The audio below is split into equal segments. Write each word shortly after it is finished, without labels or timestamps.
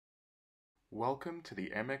Welcome to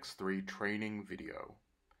the MX3 training video.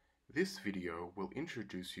 This video will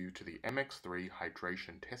introduce you to the MX3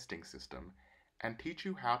 Hydration Testing System and teach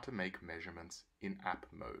you how to make measurements in app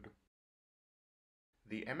mode.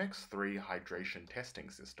 The MX3 Hydration Testing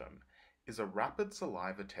System is a rapid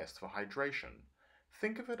saliva test for hydration.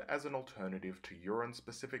 Think of it as an alternative to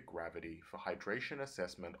urine-specific gravity for hydration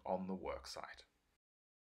assessment on the worksite.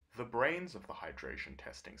 The brains of the hydration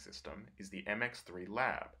testing system is the MX3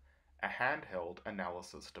 Lab, a handheld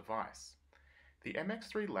analysis device. The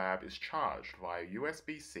MX3 Lab is charged via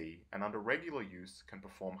USB-C and under regular use can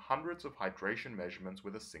perform hundreds of hydration measurements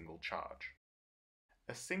with a single charge.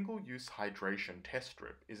 A single-use hydration test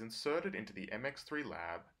strip is inserted into the MX3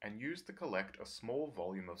 Lab and used to collect a small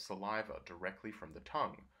volume of saliva directly from the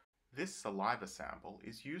tongue. This saliva sample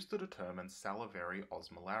is used to determine salivary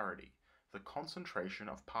osmolarity, the concentration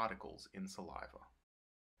of particles in saliva.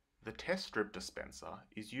 The test strip dispenser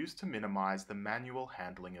is used to minimize the manual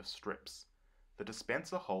handling of strips. The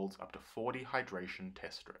dispenser holds up to 40 hydration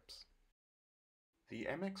test strips. The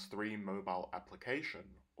MX3 mobile application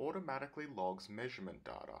automatically logs measurement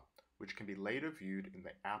data, which can be later viewed in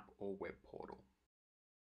the app or web portal.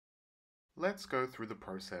 Let's go through the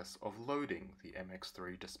process of loading the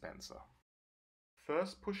MX3 dispenser.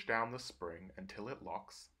 First, push down the spring until it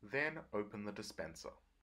locks, then open the dispenser.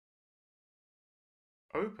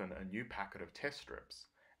 Open a new packet of test strips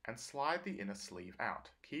and slide the inner sleeve out,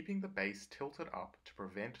 keeping the base tilted up to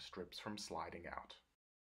prevent strips from sliding out.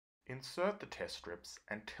 Insert the test strips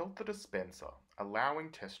and tilt the dispenser, allowing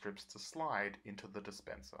test strips to slide into the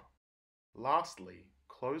dispenser. Lastly,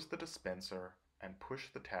 close the dispenser and push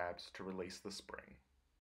the tabs to release the spring.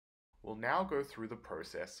 We'll now go through the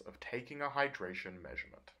process of taking a hydration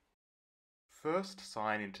measurement. First,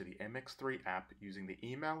 sign into the MX3 app using the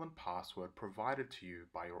email and password provided to you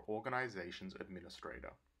by your organization's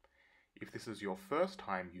administrator. If this is your first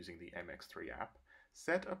time using the MX3 app,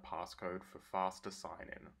 set a passcode for faster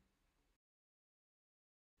sign-in.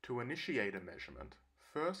 To initiate a measurement,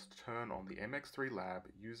 first turn on the MX3 Lab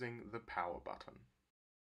using the power button.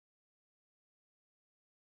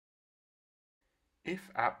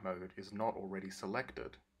 If app mode is not already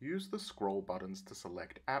selected, use the scroll buttons to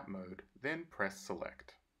select app mode, then press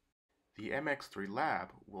select. The MX3 Lab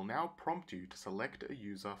will now prompt you to select a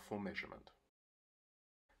user for measurement.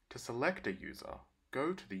 To select a user,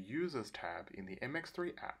 go to the Users tab in the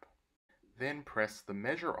MX3 app, then press the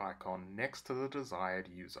measure icon next to the desired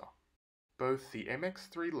user. Both the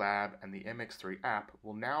MX3 Lab and the MX3 app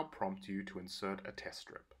will now prompt you to insert a test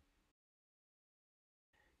strip.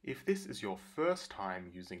 If this is your first time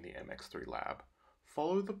using the MX3 Lab,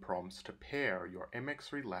 follow the prompts to pair your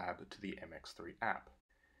MX3 Lab to the MX3 app.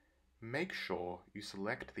 Make sure you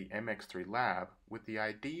select the MX3 Lab with the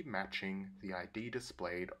ID matching the ID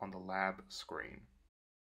displayed on the lab screen.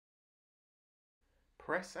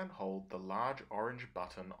 Press and hold the large orange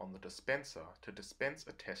button on the dispenser to dispense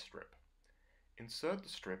a test strip. Insert the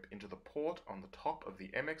strip into the port on the top of the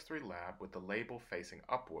MX3 Lab with the label facing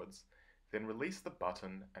upwards, then release the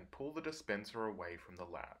button and pull the dispenser away from the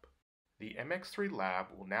lab. The MX3 Lab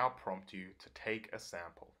will now prompt you to take a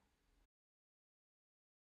sample.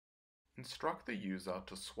 Instruct the user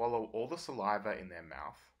to swallow all the saliva in their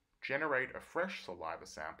mouth, generate a fresh saliva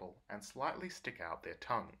sample, and slightly stick out their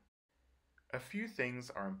tongue. A few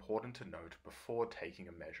things are important to note before taking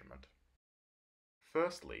a measurement.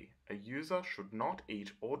 Firstly, a user should not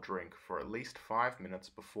eat or drink for at least 5 minutes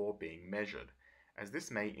before being measured, as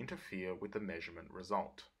this may interfere with the measurement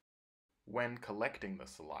result. When collecting the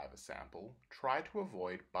saliva sample, try to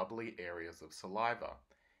avoid bubbly areas of saliva.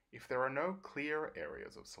 If there are no clear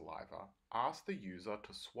areas of saliva, ask the user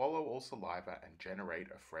to swallow all saliva and generate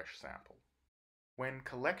a fresh sample. When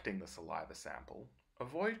collecting the saliva sample,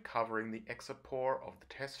 avoid covering the exit pore of the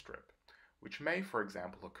test strip, which may, for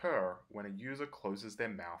example, occur when a user closes their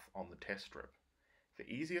mouth on the test strip. The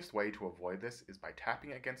easiest way to avoid this is by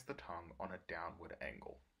tapping against the tongue on a downward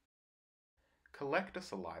angle. Collect a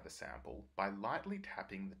saliva sample by lightly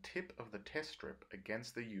tapping the tip of the test strip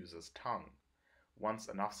against the user's tongue. Once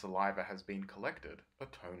enough saliva has been collected, a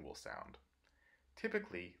tone will sound.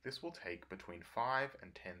 Typically, this will take between 5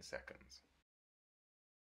 and 10 seconds.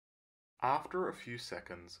 After a few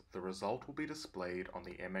seconds, the result will be displayed on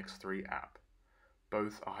the MX3 app.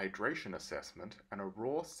 Both a hydration assessment and a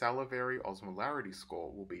raw salivary osmolarity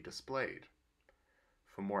score will be displayed.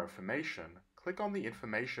 For more information, click on the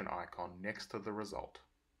information icon next to the result.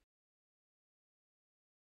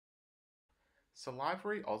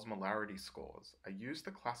 Salivary osmolarity scores are used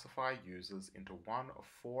to classify users into one of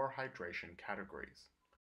 4 hydration categories.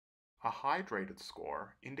 A hydrated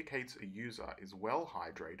score indicates a user is well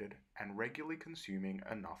hydrated and regularly consuming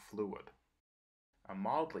enough fluid. A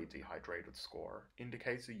mildly dehydrated score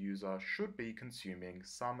indicates a user should be consuming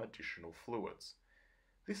some additional fluids.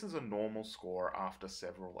 This is a normal score after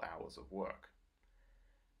several hours of work.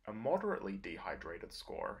 A moderately dehydrated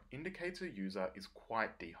score indicates a user is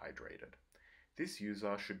quite dehydrated. This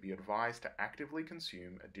user should be advised to actively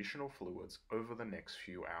consume additional fluids over the next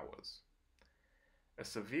few hours. A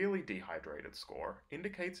severely dehydrated score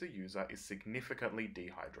indicates a user is significantly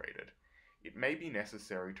dehydrated. It may be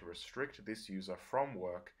necessary to restrict this user from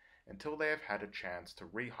work until they have had a chance to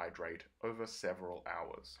rehydrate over several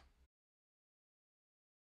hours.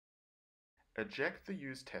 Eject the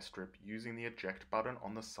used test strip using the eject button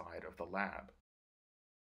on the side of the lab.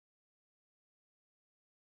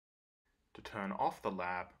 To turn off the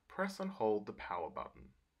lab, press and hold the power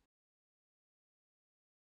button.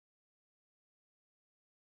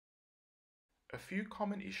 A few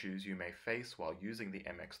common issues you may face while using the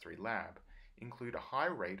MX3 lab include a high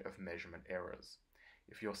rate of measurement errors.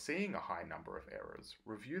 If you're seeing a high number of errors,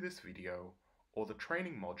 review this video or the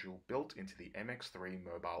training module built into the MX3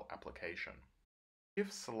 mobile application.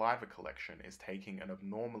 If saliva collection is taking an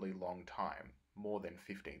abnormally long time, more than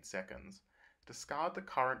 15 seconds, discard the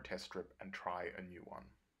current test strip and try a new one.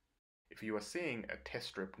 If you are seeing a test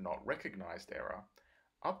strip not recognized error,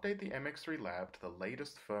 update the MX3 lab to the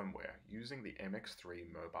latest firmware using the MX3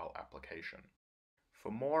 mobile application.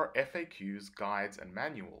 For more FAQs, guides, and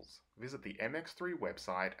manuals, visit the MX3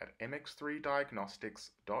 website at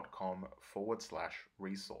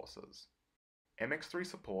mx3diagnostics.com/resources. MX3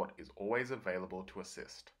 support is always available to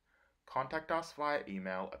assist. Contact us via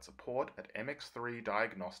email at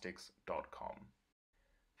support@mx3diagnostics.com.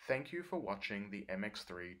 Thank you for watching the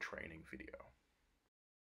MX3 training video.